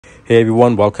Hey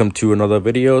everyone, welcome to another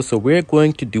video. So we're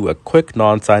going to do a quick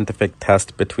non-scientific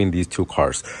test between these two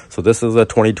cars. So this is a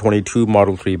 2022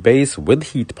 Model 3 base with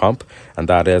heat pump, and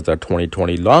that is a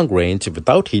 2020 long range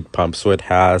without heat pump. So it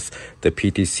has the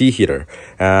PTC heater.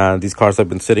 And these cars have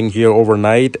been sitting here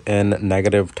overnight in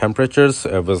negative temperatures.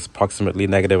 It was approximately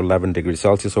negative 11 degrees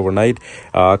Celsius overnight.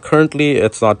 Currently,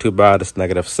 it's not too bad. It's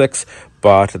negative 6.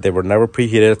 But they were never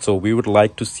preheated, so we would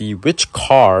like to see which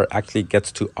car actually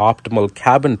gets to optimal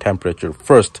cabin temperature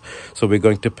first. So we're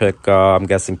going to pick, I'm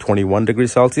guessing 21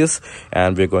 degrees Celsius,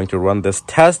 and we're going to run this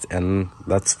test, and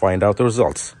let's find out the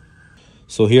results.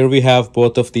 So here we have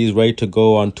both of these ready to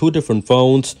go on two different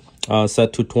phones,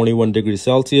 set to 21 degrees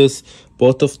Celsius.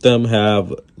 Both of them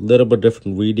have a little bit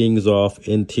different readings of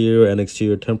interior and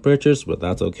exterior temperatures, but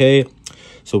that's okay.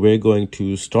 So we're going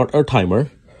to start our timer.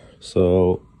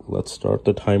 So let's start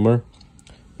the timer.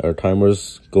 Our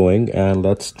timer's going, and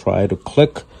let's try to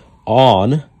click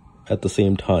on at the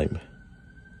same time.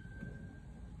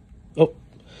 Oh,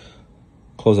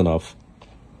 close enough.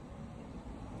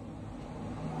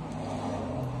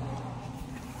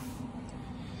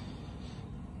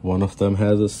 One of them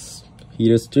has a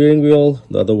heated steering wheel,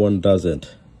 the other one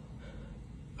doesn't.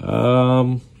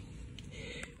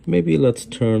 Maybe let's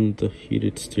turn the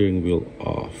heated steering wheel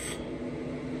off,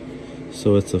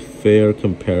 so it's a fair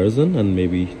comparison, and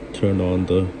maybe turn on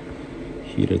the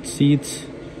heated seats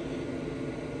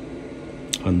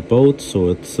on both, so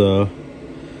it's a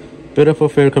bit of a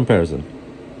fair comparison.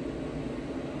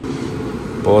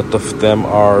 Both of them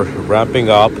are ramping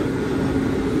up.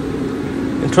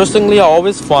 Interestingly, I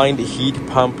always find heat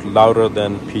pump louder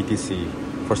than PTC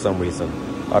for some reason.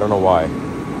 I don't know why.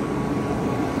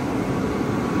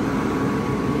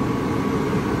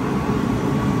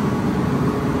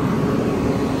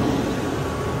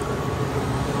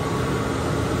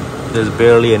 There's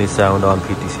barely any sound on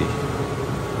PTC.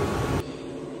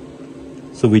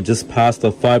 So we just passed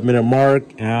the 5-minute mark,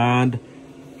 and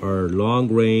our long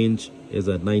range is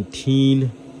at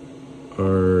 19.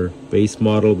 Our base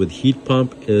model with heat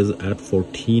pump is at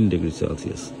 14 degrees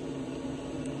Celsius.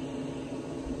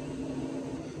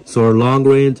 So our long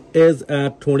range is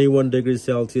at 21 degrees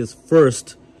Celsius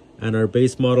first, and our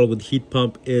base model with heat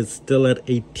pump is still at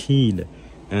 18.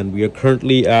 And we are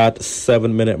currently at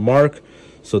 7-minute mark.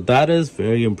 So that is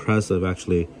very impressive,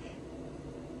 actually.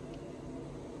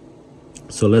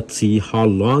 So let's see how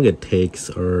long it takes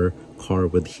our car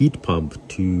with heat pump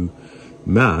to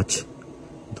match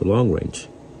the long range.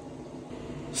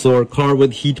 So our car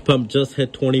with heat pump just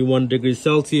hit 21 degrees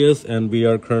Celsius, and we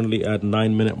are currently at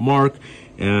 9-minute mark.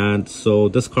 And so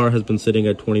this car has been sitting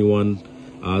at 21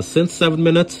 since 7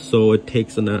 minutes. So it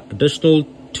takes an additional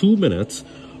 2 minutes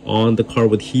on the car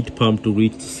with heat pump to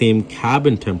reach the same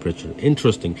cabin temperature.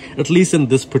 Interesting, at least in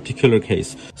this particular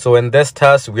case. So in this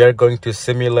test, we are going to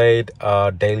simulate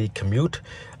a daily commute.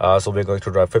 So we're going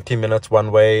to drive 15 minutes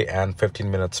one way and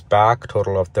 15 minutes back,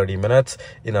 total of 30 minutes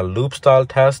in a loop style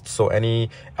test. So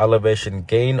any elevation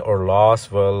gain or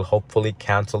loss will hopefully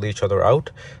cancel each other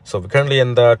out. So we're currently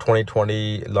in the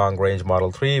 2020 long range Model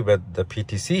 3 with the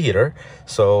PTC heater.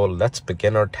 So let's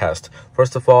begin our test.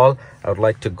 First of all, I would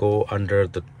like to go under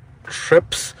the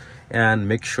trips and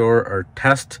make sure our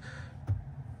test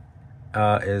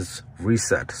is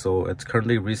reset. So it's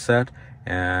currently reset,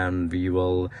 and we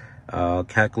will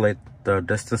calculate the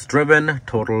distance driven,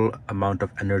 total amount of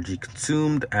energy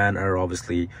consumed, and our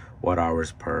obviously watt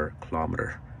hours per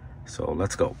kilometer. So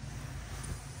let's go.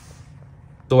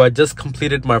 So I just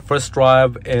completed my first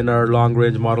drive in our long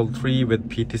range Model 3 with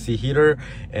PTC heater,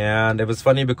 and it was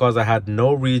funny because I had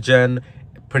no regen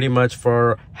pretty much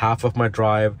for half of my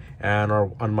drive, and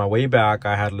on my way back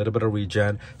I had a little bit of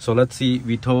regen. So let's see,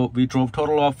 we drove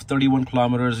total of 31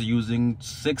 kilometers using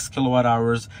 6 kilowatt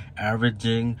hours,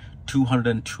 averaging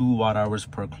 202 watt hours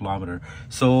per kilometer.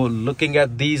 So looking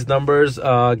at these numbers,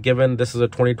 given this is a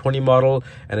 2020 model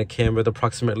and it came with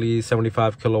approximately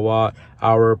 75 kilowatt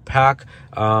hour pack,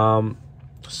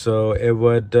 so it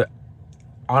would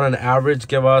on an average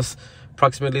give us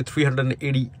approximately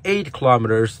 388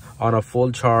 kilometers on a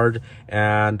full charge,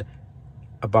 and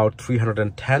about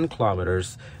 310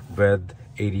 kilometers with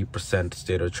 80%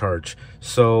 state of charge.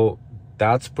 So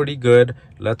that's pretty good.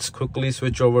 Let's quickly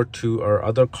switch over to our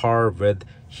other car with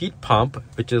heat pump,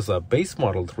 which is a base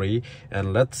Model 3,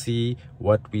 and let's see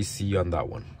what we see on that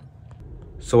one.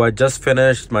 So I just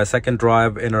finished my second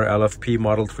drive in our LFP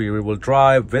Model 3 rear-wheel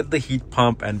drive with the heat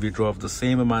pump, and we drove the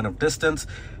same amount of distance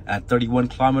at 31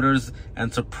 kilometers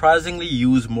and surprisingly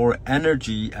used more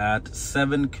energy at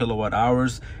 7 kilowatt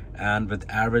hours and with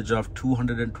average of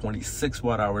 226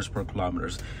 watt hours per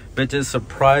kilometers, which is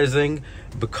surprising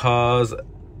because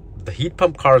the heat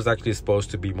pump car is actually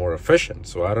supposed to be more efficient.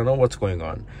 So I don't know what's going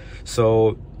on.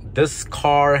 So this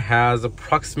car has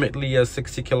approximately a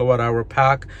 60 kilowatt hour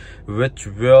pack, which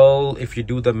will, if you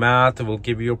do the math, will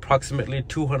give you approximately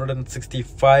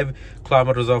 265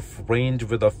 kilometers of range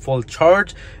with a full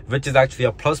charge, which is actually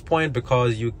a plus point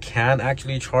because you can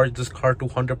actually charge this car to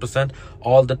 100%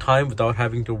 all the time without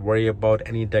having to worry about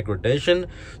any degradation.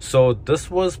 So this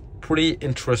was pretty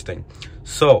interesting.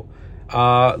 So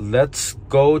let's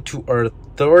go to our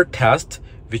third test,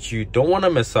 which you don't want to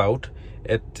miss out.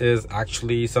 It is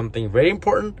actually something very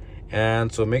important,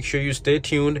 and so make sure you stay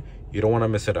tuned. You don't want to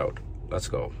miss it out. Let's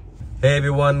go. Hey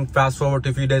everyone, fast forward to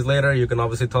a few days later. You can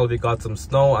obviously tell we got some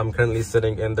snow. I'm currently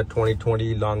sitting in the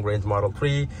 2020 long range Model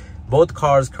 3. Both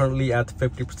cars currently at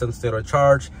 50% state of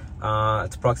charge.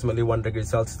 It's approximately 1 degree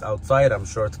Celsius outside. I'm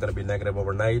sure it's going to be negative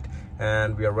overnight,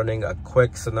 and we are running a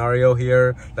quick scenario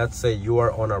here. Let's say you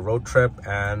are on a road trip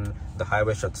and the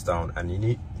highway shuts down, and you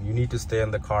need to stay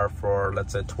in the car for,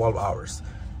 let's say, 12 hours.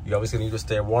 You obviously need to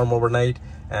stay warm overnight,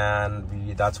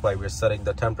 and that's why we're setting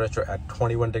the temperature at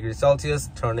 21 degrees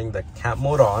Celsius, turning the camp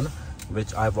mode on,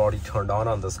 which I've already turned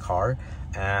on this car.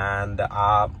 And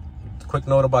quick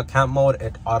note about camp mode,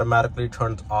 it automatically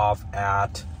turns off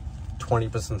at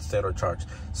 20% state of charge.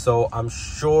 So I'm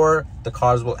sure the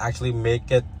cars will actually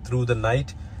make it through the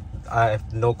night. I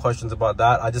have no questions about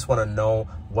that. I just want to know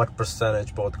what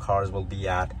percentage both cars will be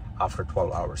at after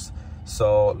 12 hours.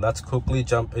 So let's quickly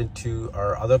jump into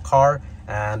our other car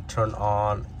and turn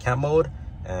on camp mode,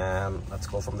 and let's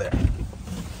go from there.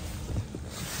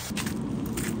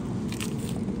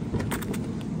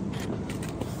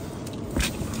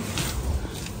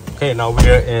 Okay, now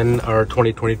we're in our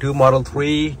 2022 Model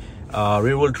 3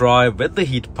 rear-wheel drive with the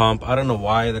heat pump. I don't know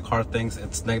why the car thinks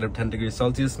it's negative 10 degrees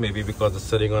Celsius, maybe because it's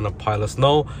sitting on a pile of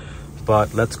snow.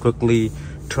 But let's quickly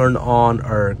turn on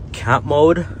our camp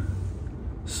mode.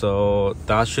 So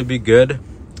that should be good,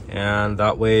 and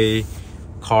that way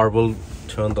car will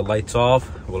turn the lights off.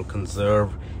 We'll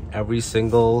conserve every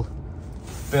single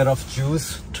bit of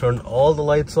juice, turn all the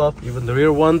lights off, even the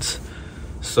rear ones.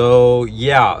 So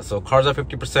yeah, so cars are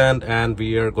 50%, and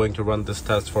we are going to run this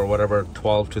test for whatever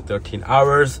 12 to 13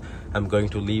 hours. I'm going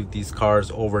to leave these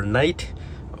cars overnight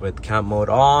with camp mode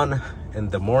on. In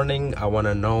the morning, I want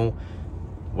to know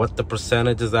what the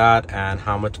percentage is at and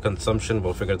how much consumption.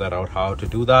 We'll figure that out, how to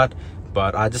do that,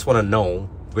 but I just want to know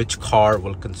which car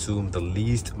will consume the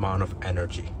least amount of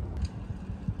energy.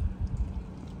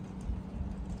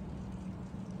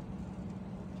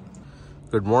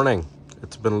 Good morning.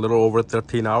 It's been a little over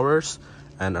 13 hours,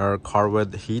 and our car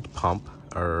with heat pump,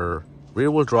 our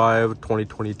rear-wheel drive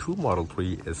 2022 Model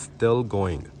 3 is still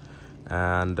going.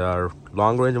 And our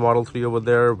long-range Model 3 over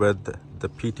there with the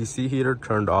PTC heater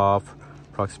turned off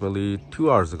approximately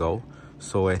 2 hours ago.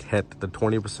 So it hit the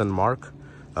 20% mark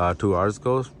 2 hours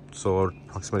ago. So it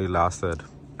approximately lasted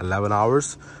 11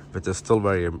 hours, which is still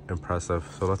very impressive.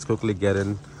 So let's quickly get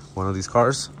in one of these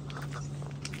cars.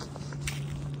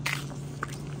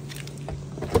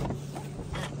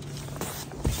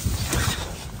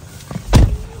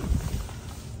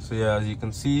 So yeah, as you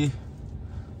can see,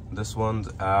 this one's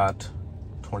at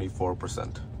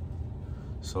 24%.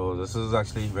 So this is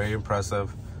actually very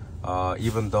impressive.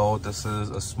 Even though this is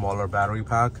a smaller battery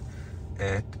pack,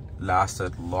 it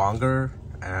lasted longer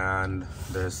and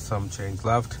there's some change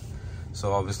left.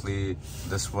 So obviously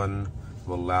this one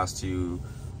will last you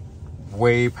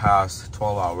way past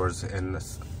 12 hours in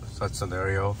such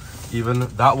scenario. Even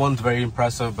that one's very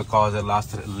impressive because it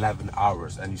lasted 11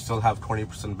 hours and you still have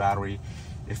 20% battery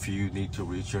if you need to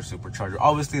reach your supercharger.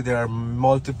 Obviously there are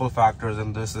multiple factors,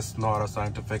 and this is not a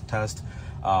scientific test.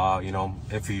 You know,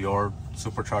 if your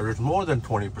supercharger is more than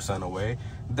 20% away,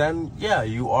 then yeah,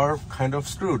 you are kind of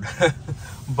screwed.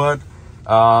 But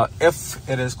if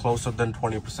it is closer than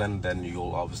 20%, then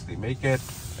you'll obviously make it.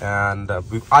 And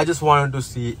I just wanted to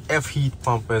see if heat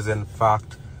pump is in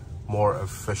fact more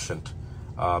efficient,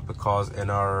 because in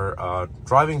our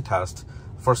driving test,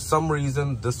 for some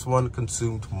reason this one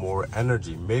consumed more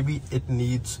energy. Maybe it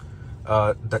needs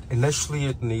that initially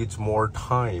it needs more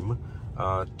time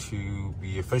to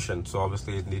be efficient. So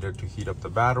obviously it needed to heat up the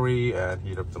battery and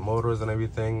heat up the motors and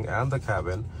everything and the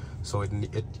cabin, so it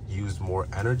used more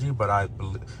energy. But I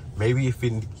believe maybe if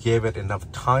we gave it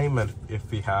enough time and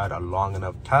if we had a long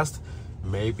enough test,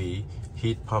 maybe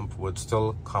heat pump would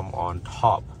still come on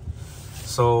top.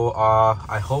 So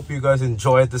I hope you guys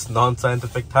enjoyed this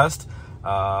non-scientific test.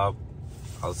 I'll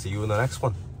see you in the next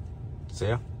one. See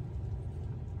ya.